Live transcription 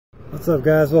What's up,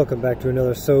 guys? Welcome back to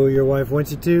another So Your Wife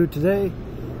Wants You To. Today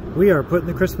we are putting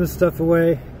the Christmas stuff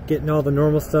away, getting all the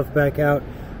normal stuff back out.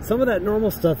 Some of that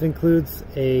normal stuff includes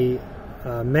a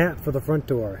mat for the front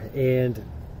door, and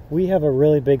we have a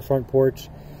really big front porch,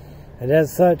 and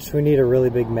as such we need a really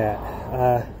big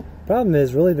mat. Problem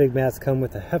is, really big mats come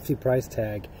with a hefty price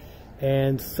tag,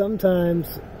 and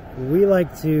sometimes we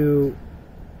like to,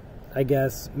 I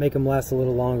guess, make them last a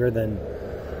little longer than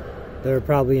they're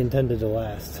probably intended to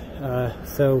last.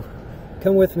 So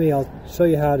come with me, I'll show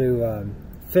you how to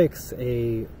fix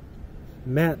a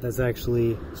mat that's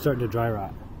actually starting to dry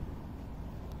rot.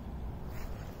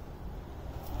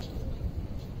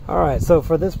 Alright, so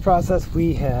for this process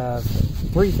we have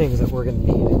three things that we're going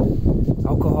to need.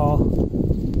 Alcohol,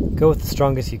 go with the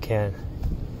strongest you can.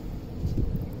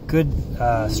 Good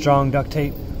strong duct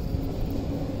tape.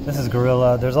 This is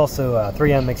Gorilla. There's also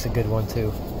 3M makes a good one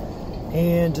too.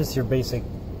 And just your basic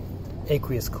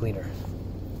aqueous cleaner.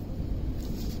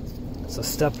 So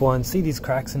step one, see these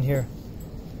cracks in here?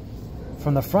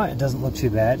 From the front it doesn't look too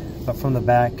bad, but from the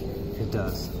back it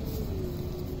does.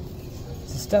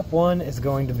 So step one is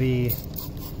going to be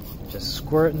just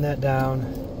squirting that down,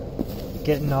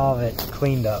 getting all of it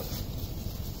cleaned up.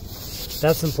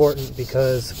 That's important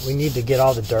because we need to get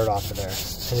all the dirt off of there.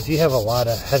 And if you have a lot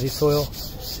of heavy soil,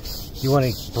 you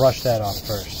want to brush that off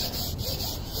first,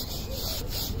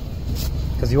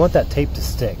 because you want that tape to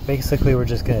stick. Basically, we're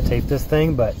just going to tape this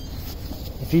thing, but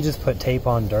if you just put tape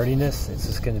on dirtiness, it's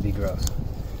just going to be gross.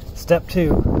 Step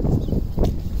two,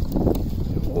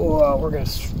 we're going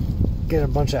to get a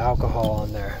bunch of alcohol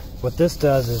on there. What this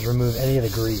does is remove any of the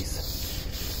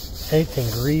grease. Anything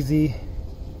greasy,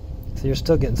 so you're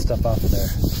still getting stuff off of there.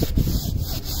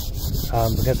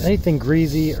 Because anything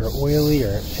greasy or oily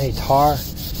or any tar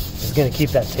is going to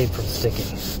keep that tape from sticking.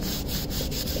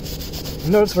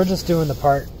 Notice we're just doing the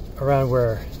part around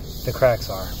where the cracks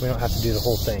are. We don't have to do the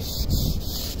whole thing.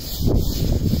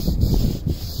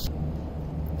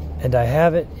 And I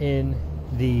have it in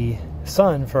the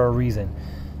sun for a reason,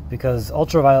 because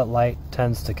ultraviolet light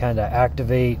tends to kind of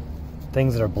activate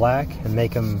things that are black and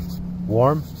make them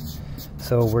warm.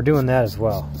 So we're doing that as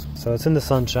well. So it's in the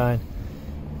sunshine,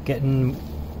 getting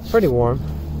pretty warm.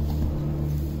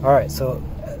 Alright, so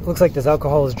it looks like this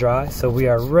alcohol is dry, so we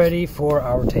are ready for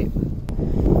our tape.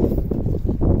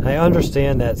 I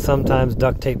understand that sometimes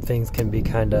duct tape things can be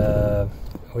kind of,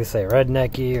 we say,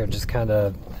 rednecky, or just kind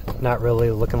of not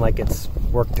really looking like it's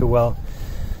worked too well.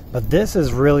 But this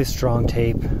is really strong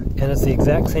tape, and it's the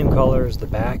exact same color as the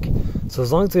back. So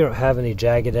as long as we don't have any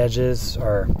jagged edges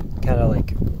or kind of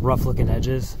like rough looking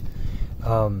edges,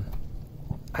 I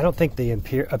don't think the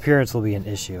appearance will be an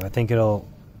issue. I think it'll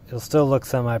still look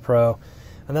semi-pro,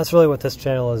 and that's really what this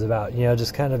channel is about. You know,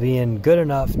 just kind of being good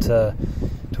enough to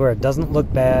where it doesn't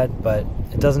look bad, but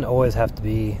it doesn't always have to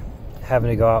be having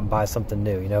to go out and buy something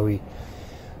new. You know,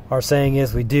 our saying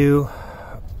is we do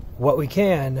what we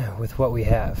can with what we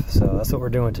have. So that's what we're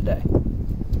doing today.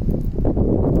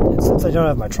 And since I don't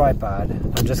have my tripod,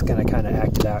 I'm just going to kind of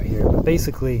act it out here. But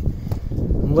basically,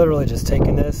 I'm literally just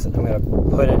taking this and I'm going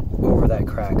to put it over that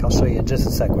crack. I'll show you in just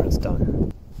a sec when it's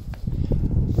done.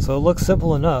 So it looks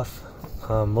simple enough.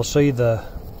 We'll show you the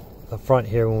front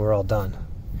here when we're all done.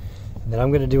 And then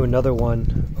I'm going to do another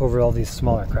one over all these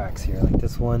smaller cracks here, like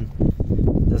this one,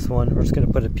 this one. We're just going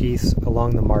to put a piece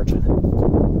along the margin.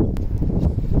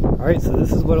 Alright, so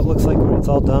this is what it looks like when it's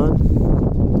all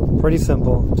done. Pretty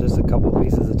simple, just a couple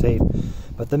pieces of tape.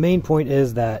 But the main point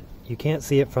is that you can't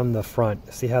see it from the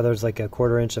front. See how there's like a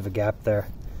 1/4 inch of a gap there?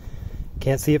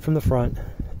 Can't see it from the front,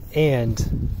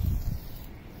 and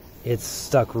it's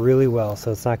stuck really well, so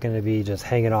it's not going to be just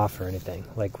hanging off or anything.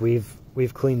 Like we've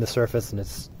cleaned the surface and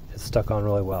it's stuck on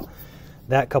really well.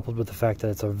 That, coupled with the fact that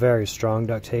it's a very strong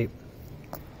duct tape,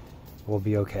 will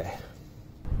be okay.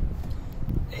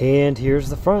 And here's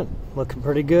the front, looking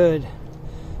pretty good.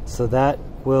 So that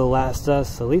will last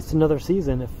us at least another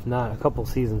season, if not a couple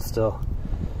seasons still.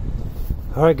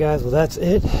 Alright guys, well that's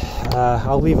it.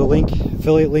 I'll leave a link,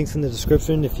 affiliate links in the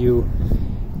description if you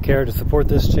care to support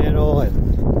this channel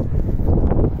and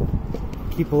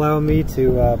keep allowing me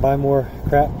to buy more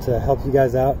crap to help you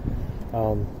guys out.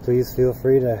 Please feel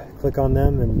free to click on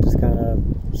them and just kind of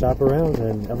shop around,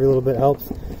 and every little bit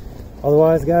helps.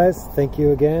 Otherwise guys, thank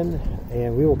you again,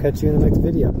 and we will catch you in the next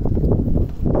video.